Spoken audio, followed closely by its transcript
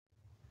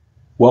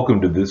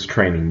Welcome to this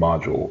training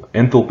module,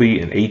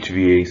 Enthalpy and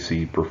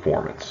HVAC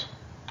Performance.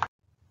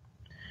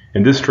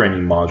 In this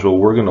training module,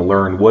 we're going to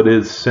learn what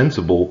is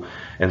sensible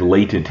and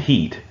latent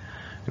heat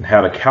and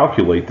how to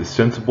calculate the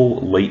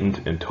sensible,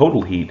 latent, and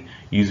total heat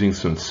using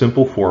some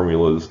simple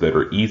formulas that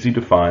are easy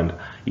to find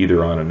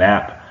either on an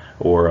app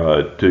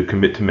or to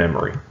commit to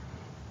memory.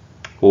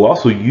 We'll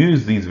also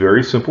use these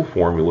very simple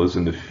formulas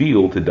in the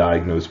field to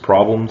diagnose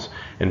problems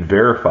and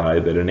verify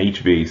that an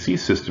HVAC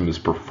system is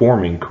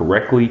performing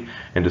correctly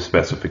and to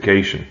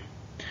specification.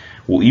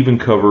 We'll even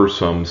cover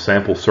some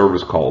sample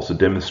service calls to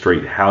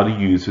demonstrate how to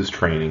use this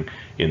training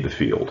in the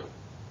field.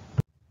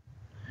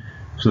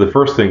 So the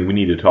first thing we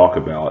need to talk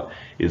about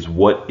is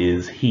what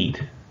is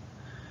heat?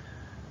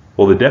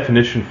 Well, the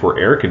definition for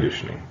air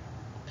conditioning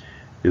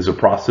is a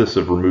process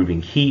of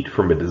removing heat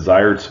from a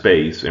desired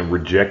space and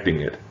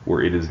rejecting it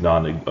where it is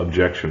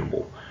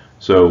non-objectionable.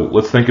 So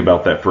let's think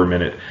about that for a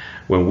minute.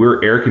 When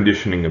we're air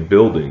conditioning a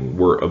building,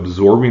 we're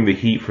absorbing the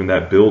heat from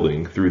that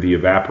building through the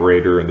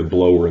evaporator and the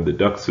blower and the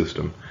duct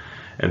system.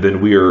 And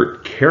then we are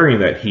carrying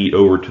that heat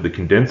over to the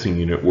condensing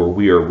unit where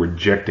we are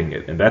rejecting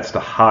it. And that's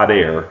the hot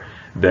air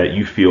that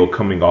you feel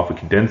coming off a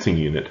condensing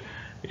unit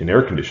in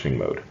air conditioning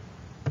mode.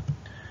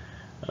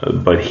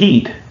 But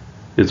heat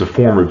is a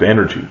form of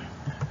energy.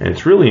 And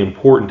it's really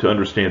important to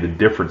understand the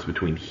difference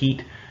between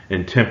heat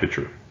and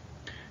temperature.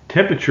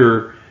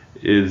 Temperature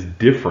is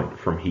different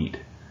from heat.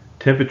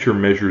 Temperature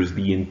measures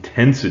the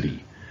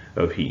intensity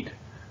of heat.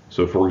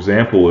 So for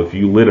example, if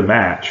you lit a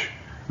match,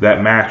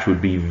 that match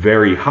would be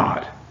very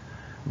hot.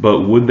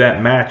 But would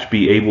that match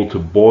be able to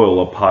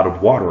boil a pot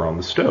of water on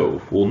the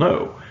stove? Well,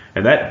 no.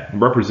 And that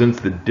represents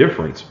the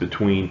difference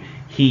between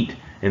heat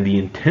and the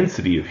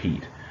intensity of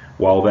heat.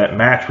 While that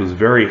match was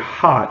very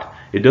hot,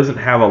 it doesn't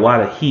have a lot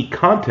of heat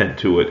content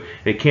to it.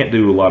 It can't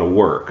do a lot of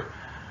work.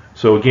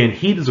 So again,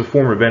 heat is a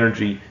form of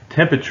energy.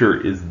 Temperature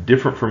is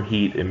different from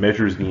heat. It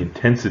measures the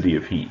intensity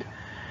of heat.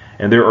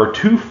 And there are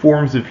two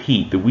forms of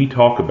heat that we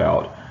talk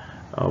about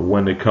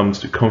when it comes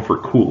to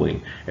comfort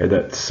cooling, and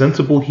that's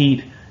sensible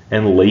heat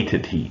and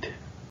latent heat.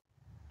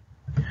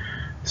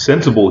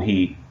 Sensible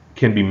heat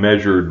can be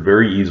measured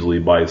very easily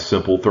by a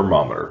simple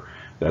thermometer.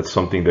 That's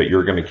something that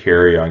you're going to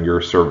carry on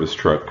your service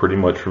truck pretty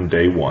much from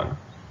day one.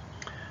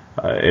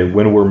 And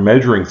when we're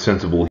measuring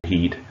sensible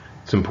heat,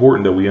 it's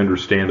important that we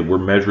understand that we're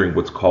measuring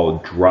what's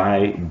called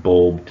dry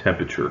bulb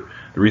temperature.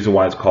 The reason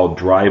why it's called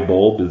dry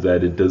bulb is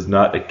that it does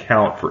not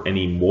account for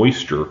any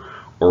moisture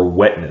or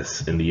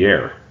wetness in the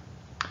air.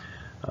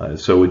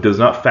 So it does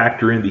not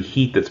factor in the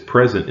heat that's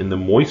present in the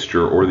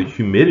moisture or the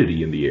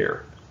humidity in the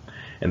air.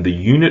 And the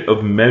unit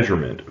of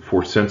measurement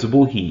for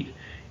sensible heat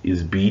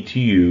is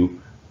BTU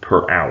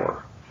per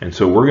hour. And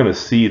so we're going to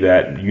see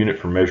that unit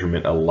for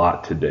measurement a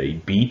lot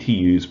today,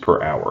 BTUs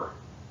per hour.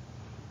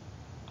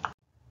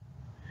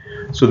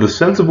 So the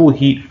sensible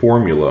heat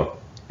formula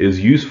is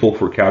useful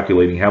for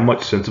calculating how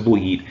much sensible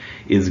heat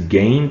is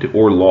gained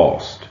or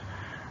lost.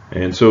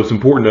 And so it's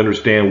important to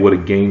understand what a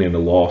gain and a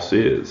loss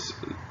is.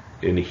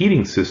 In a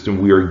heating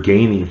system, we are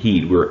gaining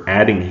heat, we're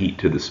adding heat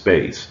to the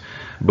space.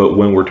 But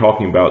when we're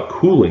talking about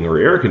cooling or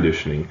air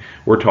conditioning,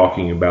 we're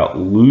talking about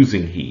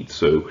losing heat.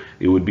 So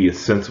it would be a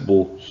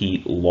sensible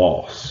heat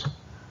loss.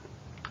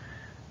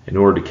 In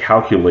order to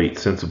calculate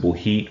sensible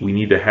heat, we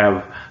need to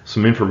have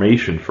some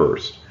information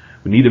first.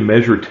 We need to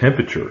measure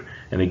temperature.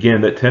 And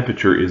again, that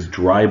temperature is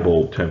dry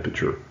bulb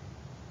temperature.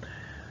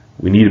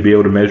 We need to be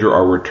able to measure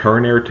our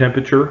return air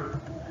temperature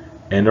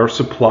and our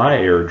supply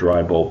air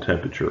dry bulb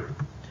temperature.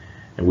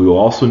 And we will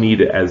also need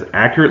to, as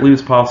accurately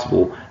as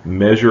possible,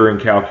 measure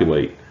and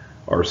calculate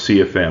our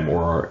CFM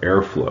or our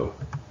airflow.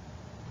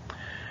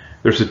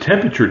 There's a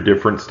temperature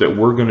difference that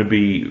we're going to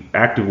be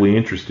actively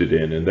interested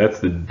in, and that's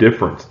the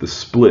difference, the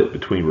split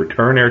between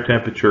return air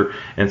temperature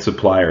and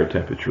supply air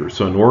temperature.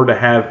 So in order to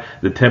have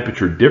the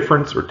temperature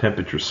difference or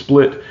temperature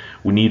split,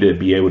 we need to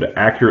be able to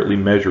accurately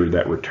measure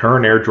that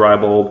return air dry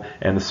bulb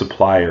and the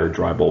supply air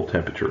dry bulb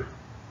temperature.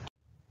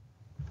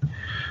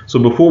 So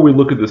before we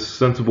look at this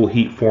sensible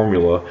heat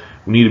formula,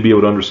 we need to be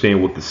able to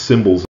understand what the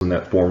symbols in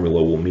that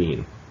formula will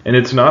mean. And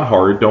it's not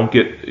hard. Don't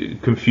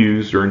get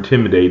confused or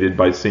intimidated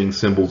by seeing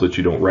symbols that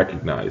you don't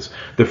recognize.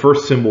 The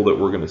first symbol that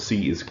we're going to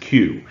see is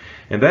Q.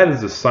 And that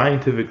is a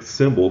scientific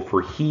symbol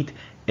for heat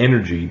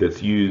energy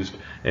that's used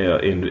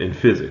in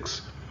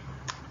physics.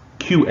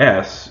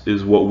 QS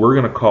is what we're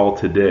going to call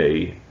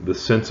today the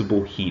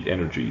sensible heat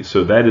energy.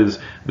 So that is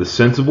the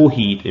sensible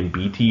heat in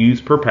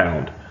BTUs per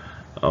pound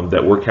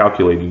that we're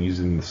calculating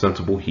using the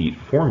sensible heat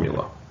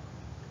formula.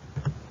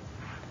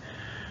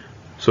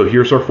 So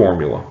here's our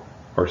formula.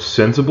 Our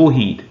sensible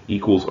heat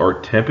equals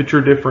our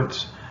temperature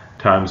difference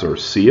times our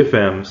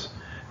CFMs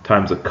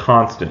times a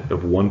constant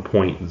of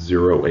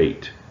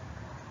 1.08.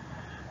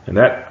 And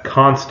that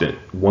constant,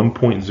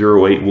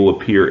 1.08, will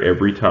appear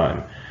every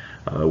time.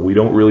 We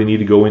don't really need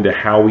to go into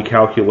how we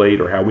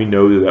calculate or how we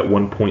know that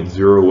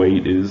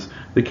 1.08 is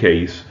the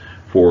case.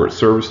 For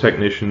service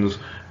technicians,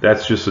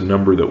 that's just a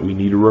number that we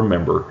need to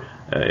remember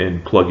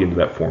and plug into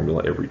that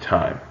formula every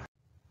time.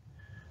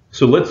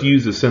 So let's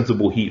use the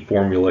sensible heat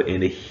formula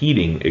in a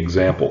heating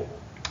example.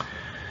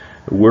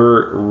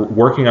 We're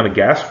working on a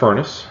gas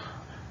furnace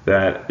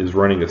that is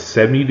running a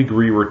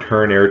 70-degree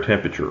return air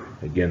temperature.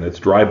 Again, that's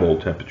dry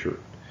bulb temperature.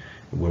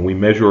 When we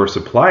measure our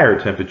supply air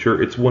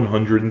temperature, it's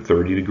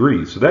 130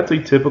 degrees. So that's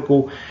a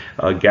typical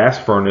gas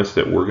furnace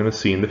that we're going to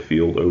see in the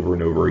field over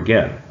and over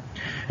again.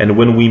 And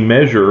when we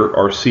measure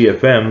our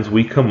CFMs,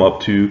 we come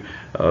up to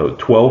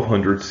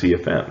 1200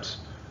 CFMs.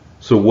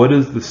 So what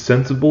is the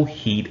sensible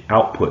heat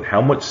output?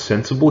 How much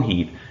sensible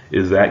heat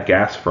is that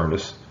gas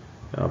furnace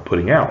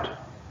putting out?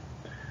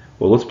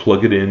 Well, let's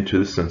plug it into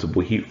the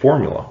sensible heat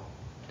formula.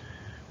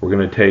 We're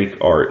going to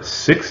take our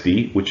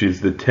 60, which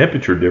is the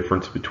temperature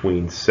difference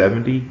between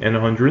 70 and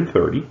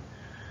 130.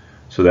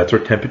 So that's our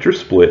temperature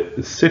split,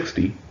 is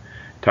 60,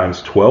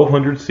 times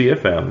 1200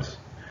 CFMs,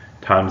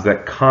 times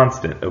that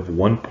constant of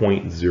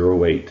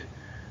 1.08.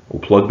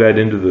 We'll plug that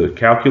into the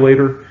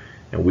calculator,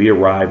 and we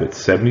arrive at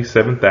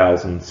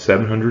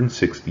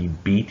 77,760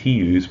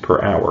 BTUs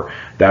per hour.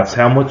 That's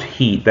how much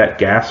heat that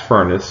gas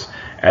furnace,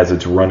 as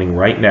it's running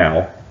right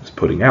now, is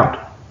putting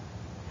out.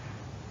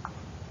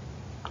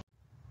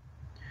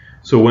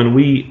 So when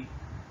we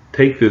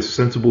take this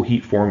sensible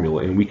heat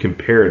formula and we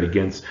compare it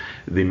against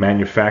the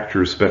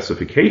manufacturer's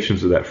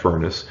specifications of that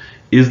furnace,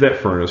 is that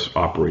furnace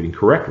operating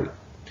correctly?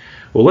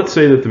 Well, let's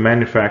say that the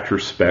manufacturer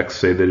specs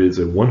say that it is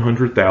a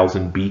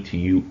 100,000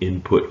 BTU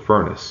input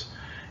furnace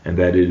and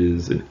that it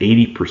is an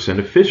 80%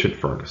 efficient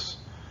furnace.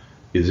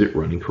 Is it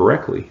running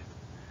correctly?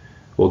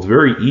 Well, it's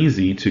very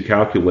easy to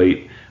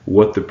calculate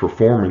what the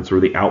performance or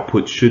the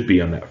output should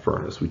be on that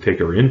furnace. We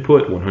take our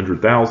input,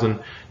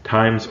 100,000,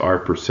 times our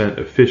percent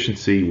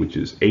efficiency, which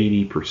is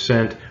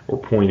 80% or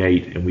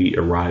 0.8, and we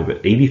arrive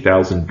at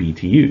 80,000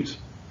 BTUs.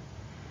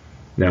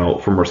 Now,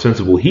 from our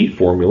sensible heat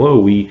formula,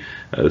 we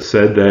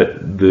said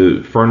that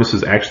the furnace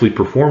is actually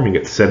performing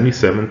at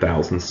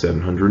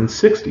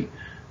 77,760.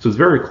 So it's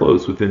very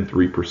close, within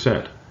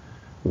 3%.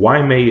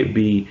 Why may it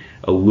be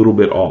a little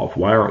bit off?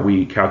 Why aren't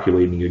we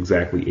calculating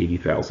exactly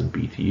 80,000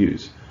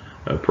 BTUs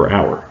per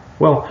hour?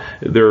 Well,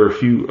 there are a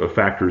few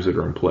factors that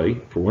are in play.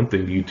 For one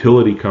thing, the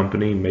utility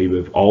company may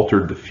have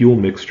altered the fuel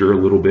mixture a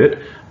little bit,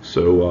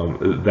 so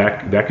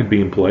that could be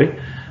in play.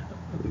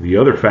 The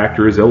other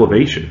factor is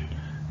elevation.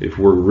 If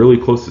we're really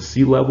close to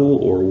sea level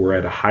or we're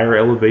at a higher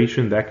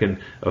elevation, that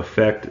can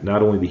affect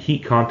not only the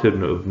heat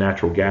content of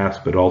natural gas,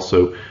 but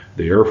also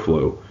the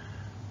airflow.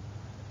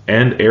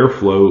 And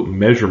airflow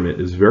measurement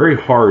is very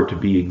hard to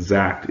be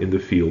exact in the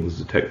field as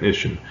a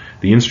technician.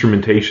 The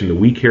instrumentation that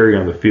we carry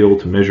on the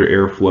field to measure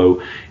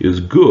airflow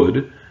is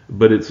good,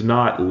 but it's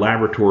not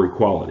laboratory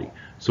quality.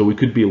 So we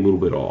could be a little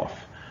bit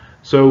off.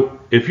 So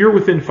if you're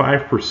within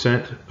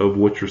 5% of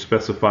what your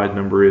specified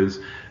number is,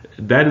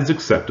 that is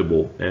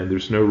acceptable and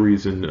there's no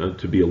reason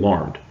to be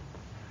alarmed.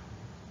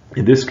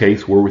 In this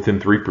case, we're within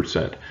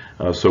 3%.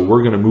 So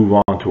we're going to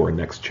move on to our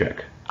next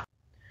check.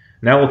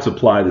 Now let's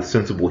apply the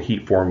sensible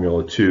heat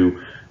formula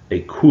to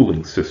a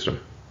cooling system.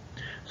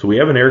 So we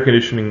have an air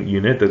conditioning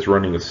unit that's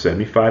running a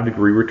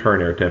 75-degree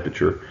return air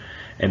temperature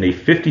and a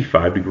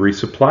 55-degree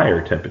supply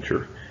air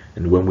temperature.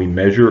 And when we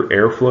measure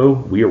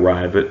airflow, we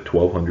arrive at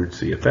 1200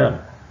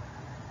 CFM.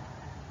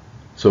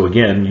 So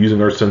again,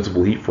 using our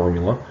sensible heat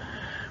formula,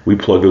 we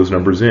plug those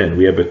numbers in.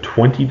 We have a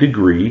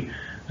 20-degree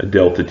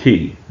delta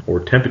T, or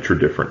temperature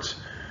difference.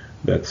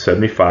 That's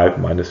 75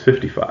 minus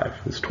 55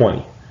 is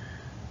 20.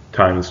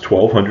 Times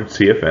 1200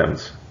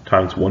 CFMs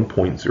times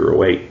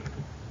 1.08.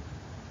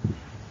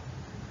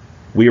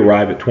 We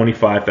arrive at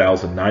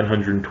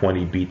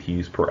 25,920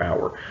 BTUs per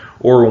hour.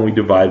 Or when we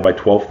divide by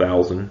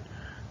 12,000,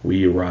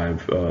 we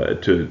arrive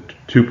to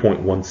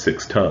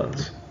 2.16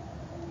 tons.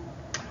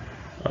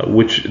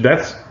 Which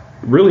that's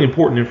really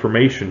important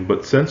information,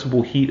 but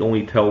sensible heat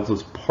only tells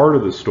us part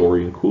of the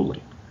story in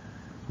cooling.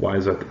 Why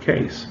is that the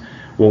case?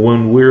 Well,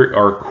 when we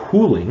are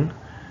cooling,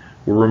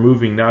 we're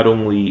removing not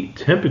only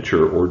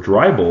temperature or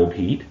dry bulb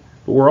heat,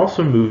 but we're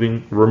also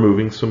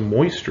removing some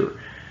moisture.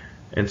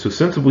 And so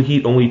sensible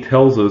heat only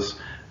tells us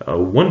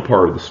one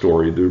part of the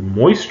story. The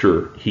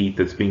moisture heat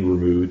that's being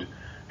removed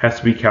has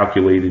to be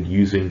calculated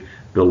using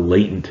the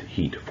latent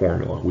heat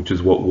formula, which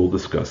is what we'll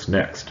discuss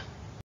next.